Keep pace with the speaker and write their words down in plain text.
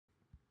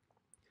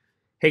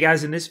Hey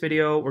guys, in this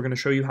video, we're going to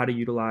show you how to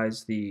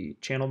utilize the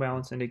channel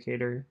balance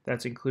indicator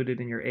that's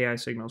included in your AI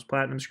Signals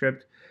Platinum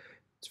script.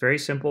 It's very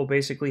simple.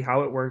 Basically,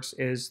 how it works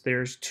is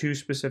there's two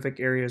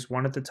specific areas,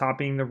 one at the top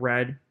being the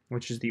red,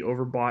 which is the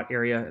overbought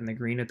area, and the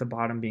green at the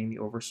bottom being the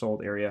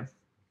oversold area.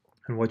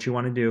 And what you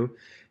want to do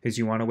is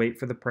you want to wait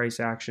for the price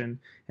action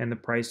and the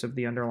price of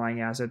the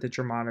underlying asset that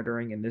you're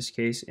monitoring, in this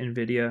case,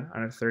 NVIDIA,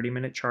 on a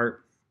 30-minute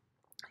chart.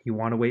 You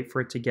want to wait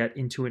for it to get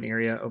into an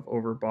area of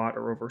overbought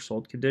or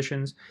oversold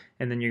conditions,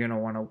 and then you're going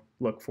to want to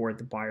look for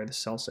the buy or the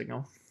sell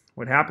signal.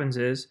 What happens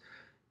is,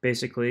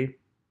 basically,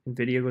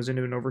 NVIDIA goes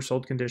into an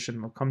oversold condition.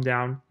 It'll come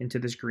down into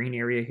this green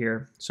area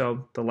here.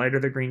 So the lighter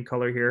the green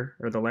color here,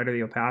 or the lighter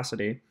the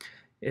opacity,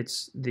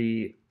 it's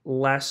the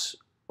less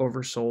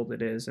oversold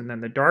it is. And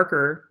then the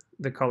darker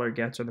the color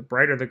gets, or the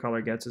brighter the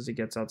color gets as it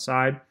gets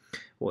outside,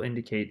 will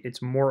indicate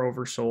it's more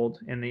oversold.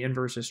 And the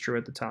inverse is true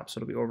at the top, so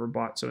it'll be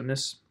overbought. So in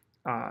this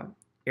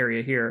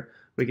area here,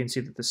 we can see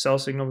that the sell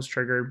signal was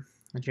triggered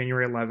on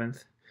January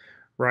 11th,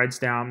 rides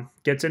down,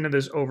 gets into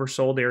this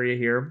oversold area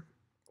here,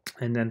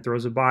 and then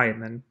throws a buy,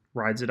 and then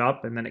rides it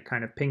up, and then it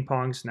kind of ping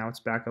pongs. Now it's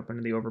back up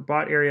into the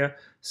overbought area,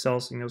 sell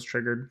signal's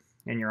triggered,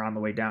 and you're on the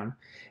way down.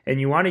 And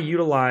you want to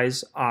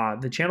utilize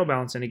the channel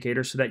balance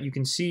indicator so that you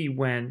can see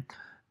when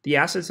the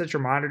assets that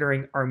you're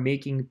monitoring are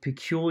making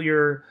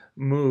peculiar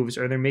moves,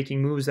 or they're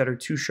making moves that are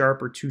too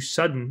sharp or too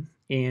sudden,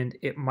 and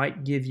it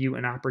might give you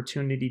an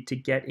opportunity to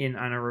get in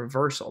on a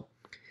reversal.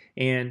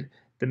 And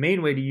the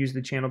main way to use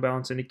the channel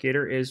balance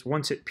indicator is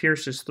once it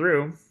pierces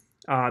through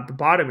the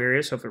bottom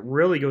area, so if it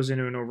really goes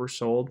into an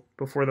oversold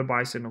before the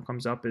buy signal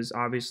comes up, is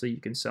obviously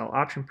you can sell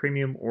option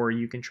premium, or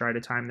you can try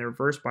to time the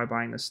reverse by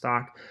buying the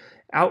stock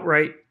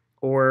outright,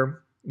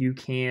 or you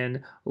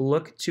can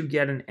look to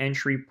get an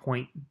entry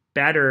point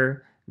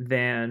better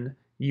than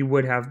you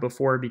would have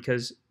before,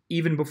 because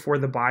even before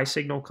the buy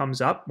signal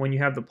comes up, when you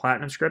have the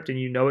Platinum script and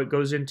you know it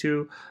goes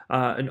into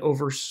an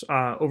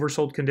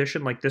oversold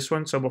condition like this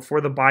one, so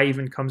before the buy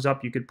even comes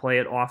up, you could play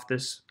it off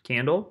this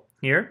candle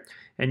here,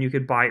 and you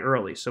could buy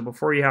early. So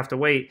before you have to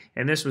wait,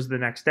 and this was the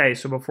next day,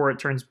 so before it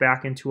turns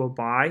back into a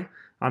buy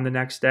on the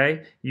next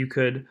day, you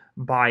could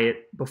buy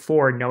it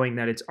before, knowing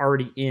that it's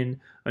already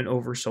in an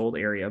oversold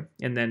area,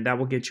 and then that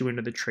will get you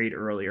into the trade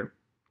earlier.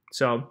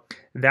 So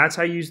that's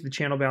how you use the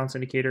channel balance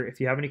indicator. If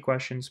you have any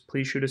questions,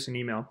 please shoot us an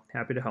email.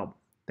 Happy to help.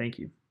 Thank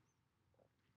you.